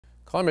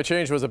Climate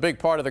change was a big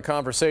part of the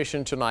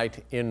conversation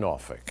tonight in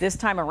Norfolk. This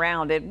time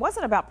around, it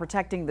wasn't about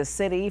protecting the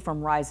city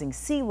from rising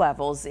sea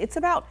levels. It's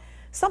about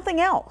something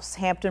else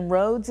Hampton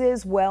Roads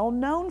is well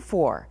known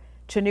for.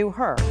 Chanu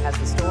Her has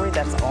the story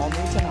that's all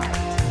new tonight.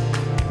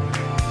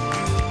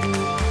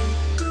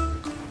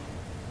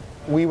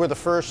 We were the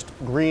first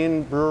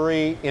green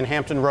brewery in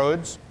Hampton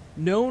Roads.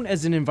 Known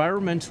as an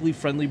environmentally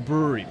friendly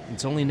brewery,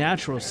 it's only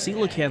natural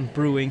Coelacanth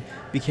Brewing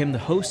became the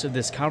host of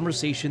this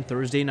conversation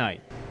Thursday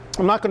night.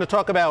 I'm not going to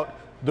talk about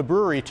the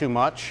brewery too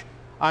much.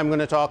 I'm going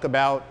to talk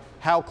about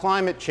how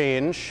climate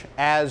change,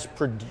 as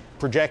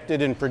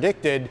projected and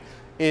predicted,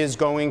 is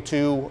going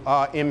to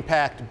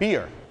impact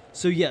beer.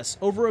 So yes,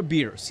 over a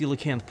beer,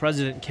 Coelacanth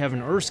President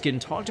Kevin Erskin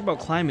talked about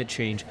climate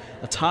change,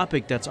 a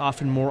topic that's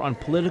often more on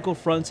political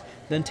fronts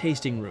than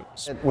tasting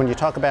rooms. When you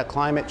talk about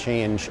climate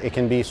change, it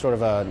can be sort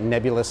of a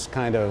nebulous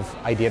kind of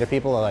idea to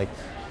people, like,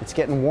 it's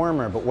getting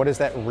warmer, but what does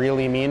that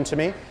really mean to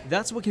me?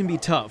 That's what can be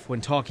tough when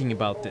talking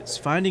about this,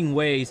 finding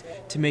ways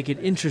to make it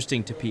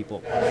interesting to people.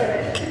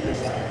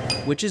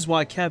 Which is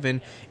why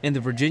Kevin and the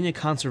Virginia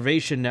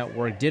Conservation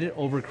Network did it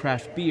over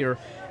craft beer,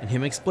 and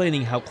him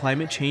explaining how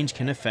climate change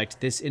can affect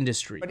this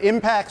industry. But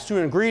impacts to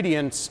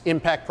ingredients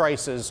impact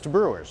prices to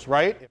brewers,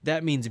 right?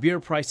 That means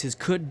beer prices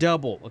could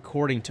double,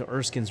 according to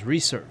Erskin's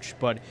research.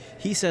 But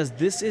he says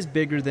this is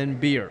bigger than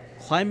beer.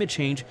 Climate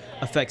change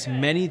affects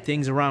many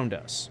things around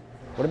us.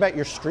 What about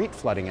your street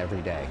flooding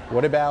every day?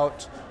 What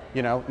about,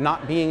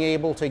 not being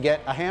able to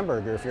get a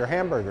hamburger if you're a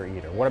hamburger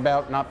eater? What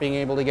about not being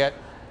able to get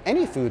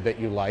any food that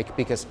you like,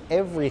 because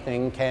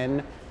everything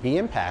can be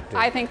impacted?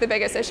 I think the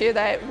biggest issue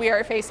that we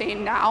are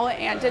facing now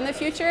and in the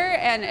future,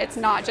 and it's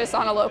not just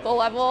on a local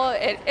level,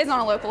 it is on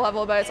a local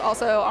level, but it's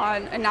also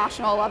on a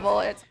national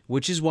level.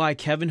 Which is why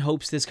Kevin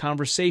hopes this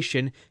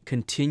conversation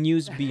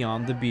continues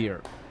beyond the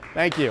beer.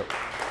 Thank you.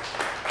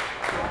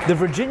 The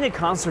Virginia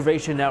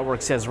Conservation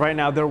Network says right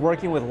now they're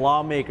working with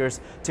lawmakers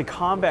to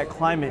combat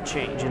climate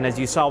change. And as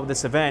you saw with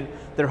this event,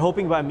 they're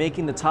hoping by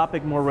making the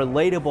topic more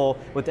relatable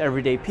with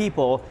everyday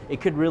people,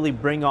 it could really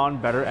bring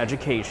on better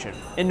education.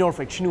 In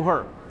Norfolk, Chanu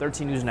Her,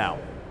 13 News Now.